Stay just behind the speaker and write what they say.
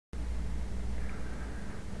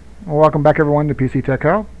Well, welcome back everyone to PC Tech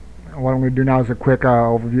Help. What I'm going to do now is a quick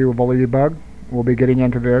overview of ollydbg. We'll be getting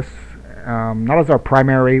into this not as our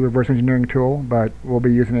primary reverse engineering tool, but we'll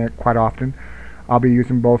be using it quite often. I'll be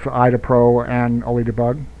using both IDA Pro and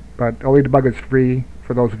ollydbg, but ollydbg is free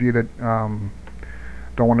for those of you that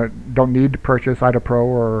don't need to purchase IDA Pro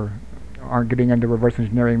or aren't getting into reverse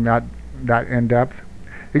engineering that in depth.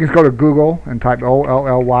 You can just go to Google and type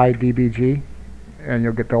ollydbg, and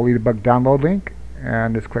you'll get the ollydbg download link,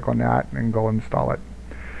 and just click on that and go install it.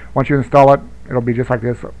 Once you install it, it'll be just like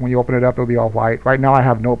this. When you open it up, it'll be all white. Right now I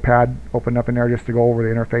have Notepad opened up in there just to go over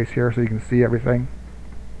the interface here so you can see everything.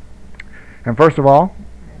 And first of all,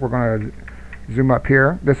 we're going to zoom up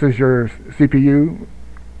here. This is your CPU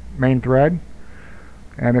main thread,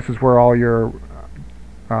 and this is where all your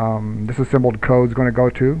disassembled code is going to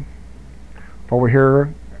go to. Over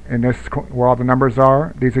here, in this where all the numbers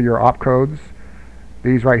are, these are your opcodes.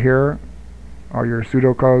 These right here are your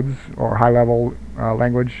pseudocodes or high-level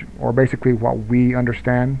language, or basically what we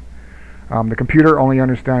understand. The computer only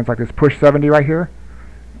understands like this push 70 right here.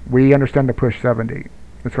 We understand the push 70.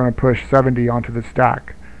 It's going to push 70 onto the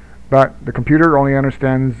stack. But the computer only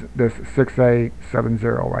understands this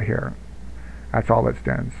 6A70 right here. That's all it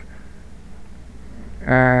stands.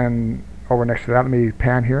 And over next to that, let me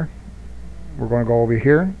pan here. We're going to go over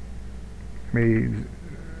here. Let me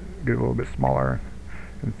get it a little bit smaller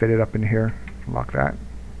and fit it up in here. Lock that.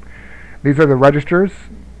 These are the registers.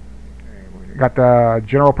 You got the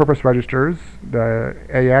general purpose registers, the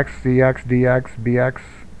AX, CX, DX, BX,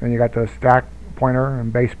 and you got the stack pointer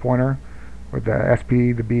and base pointer with the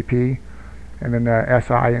SP, the BP, and then the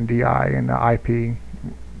SI and DI and the IP.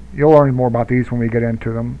 You'll learn more about these when we get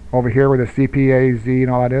into them. Over here where the CPA, Z,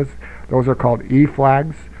 and all that is, those are called E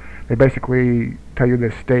flags. They basically tell you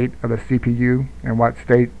the state of the CPU and what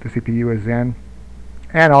state the CPU is in,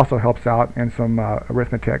 and also helps out in some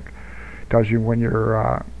arithmetic. Tells you when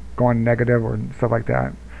you're going negative or stuff like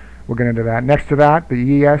that. We'll get into that. Next to that,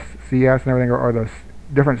 the ES, CS, and everything are the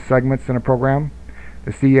different segments in a program.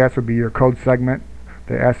 The CS would be your code segment.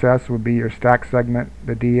 The SS would be your stack segment.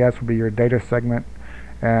 The DS would be your data segment.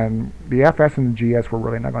 And the FS and the GS we're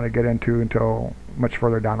really not going to get into until much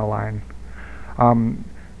further down the line.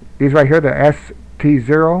 These right here, the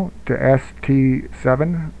ST0 to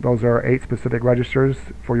ST7, those are 8 specific registers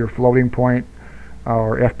for your floating point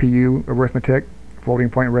or FPU arithmetic,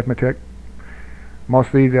 floating point arithmetic.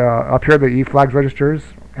 Mostly up here the E flags registers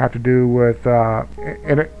have to do with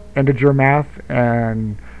integer math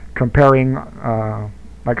and comparing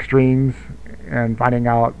like strings and finding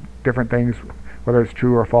out different things, whether it's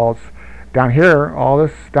true or false. Down here, all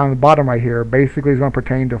this down the bottom right here basically is going to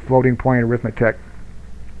pertain to floating point arithmetic.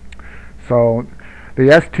 So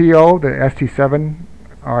the STO, the ST7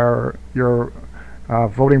 are your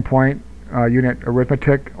floating point unit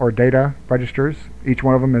arithmetic or data registers. Each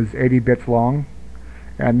one of them is 80 bits long,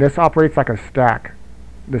 and this operates like a stack.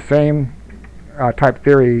 The same type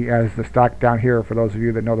theory as the stack down here for those of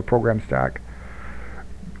you that know the program stack.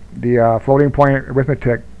 The floating point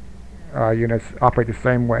arithmetic units operate the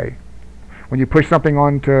same way. When you push something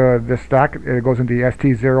onto this stack, it goes into the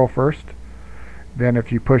ST0 first. Then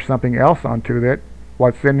if you push something else onto it,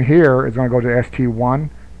 what's in here is going to go to ST1,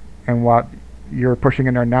 and what you're pushing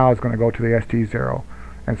in there now is going to go to the ST0,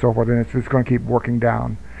 and so forth. And it's just going to keep working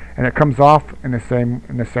down, and it comes off in the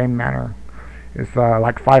same manner. It's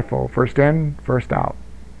like FIFO, first in, first out.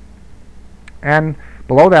 And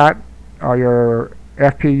below that are your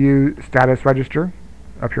FPU status register.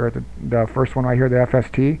 Up here at the first one right here, the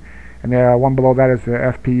FST, and the one below that is the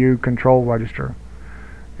FPU control register.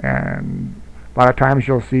 And a lot of times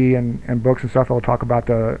you'll see in books and stuff they'll talk about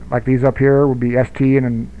like these up here would be ST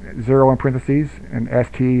and 0 in parentheses, and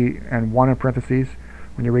ST and 1 in parentheses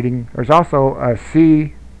when you're reading. There's also a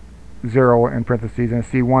C0 in parentheses and a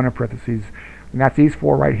C1 in parentheses, and that's these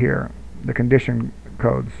 4 right here, the condition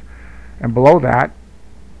codes. And below that,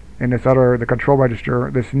 in this the control register,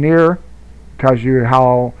 this near tells you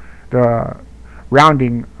how the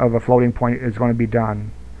rounding of a floating point is going to be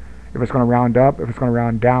done. If it's going to round up, if it's going to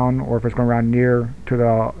round down, or if it's going to round near to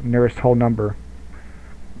the nearest whole number.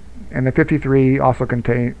 And the 53 also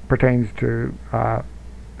pertains to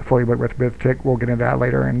floating point arithmetic. We'll get into that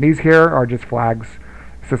later. And these here are just flags.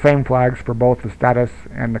 It's the same flags for both the status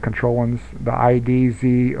and the control ones, the ID,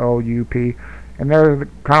 Z, O, U, P. And they're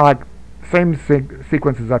kind of like same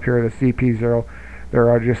sequences up here, the CP0. There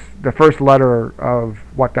are just the first letter of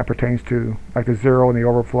what that pertains to, like the 0 and the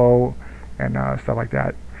overflow and stuff like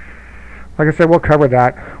that. Like I said, we'll cover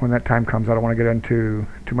that when that time comes. I don't want to get into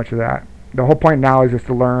too much of that. The whole point now is just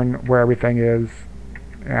to learn where everything is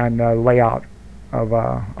and layout of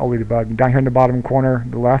ollydbg. Down here in the bottom corner,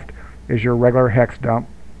 the left, is your regular hex dump.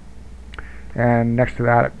 And next to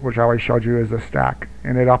that, which I always showed you, is the stack.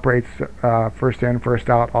 And it operates first in, first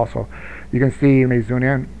out also. You can see, let me zoom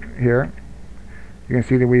in here. You can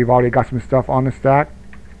see that we've already got some stuff on the stack.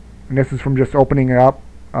 And this is from just opening it up,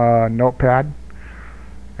 Notepad.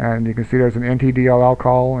 And you can see there's an ntdll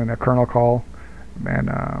call and a kernel call.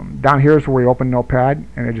 And down here is where we open Notepad,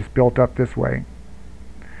 and it just built up this way.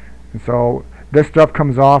 And so this stuff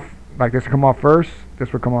comes off, like this would come off first,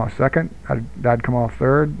 this would come off second, that'd come off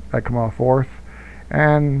third, that'd come off fourth.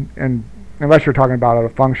 And unless you're talking about a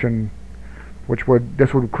function,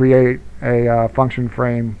 this would create a function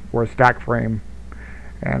frame or a stack frame.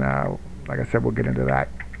 And like I said, we'll get into that.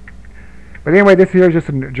 But anyway, this here is just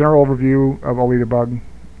a general overview of ollydbg,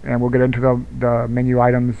 and we'll get into the menu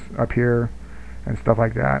items up here and stuff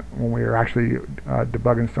like that when we're actually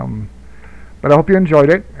debugging some. But I hope you enjoyed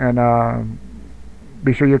it, and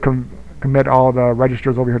be sure you commit all the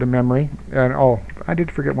registers over here to memory. And oh, I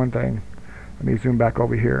did forget one thing. Let me zoom back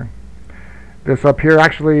over here. This up here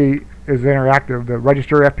actually is interactive. The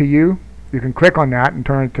register FPU, you can click on that and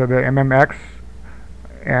turn it to the MMX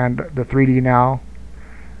and the 3D now.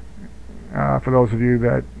 For those of you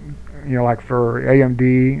that, like for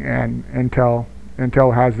AMD and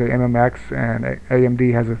Intel has the MMX and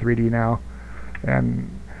AMD has the 3D now,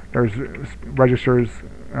 and there's registers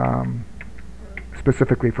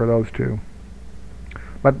specifically for those two.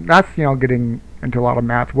 But that's getting into a lot of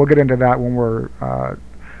math. We'll get into that when we're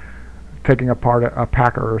taking apart a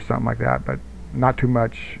packer or something like that, but not too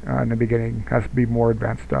much in the beginning. Has to be more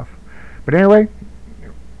advanced stuff. But anyway,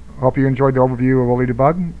 hope you enjoyed the overview of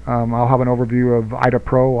ollydbg. I'll have an overview of IDA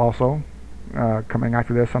Pro also coming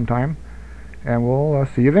after this sometime, and we'll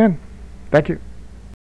see you then. Thank you.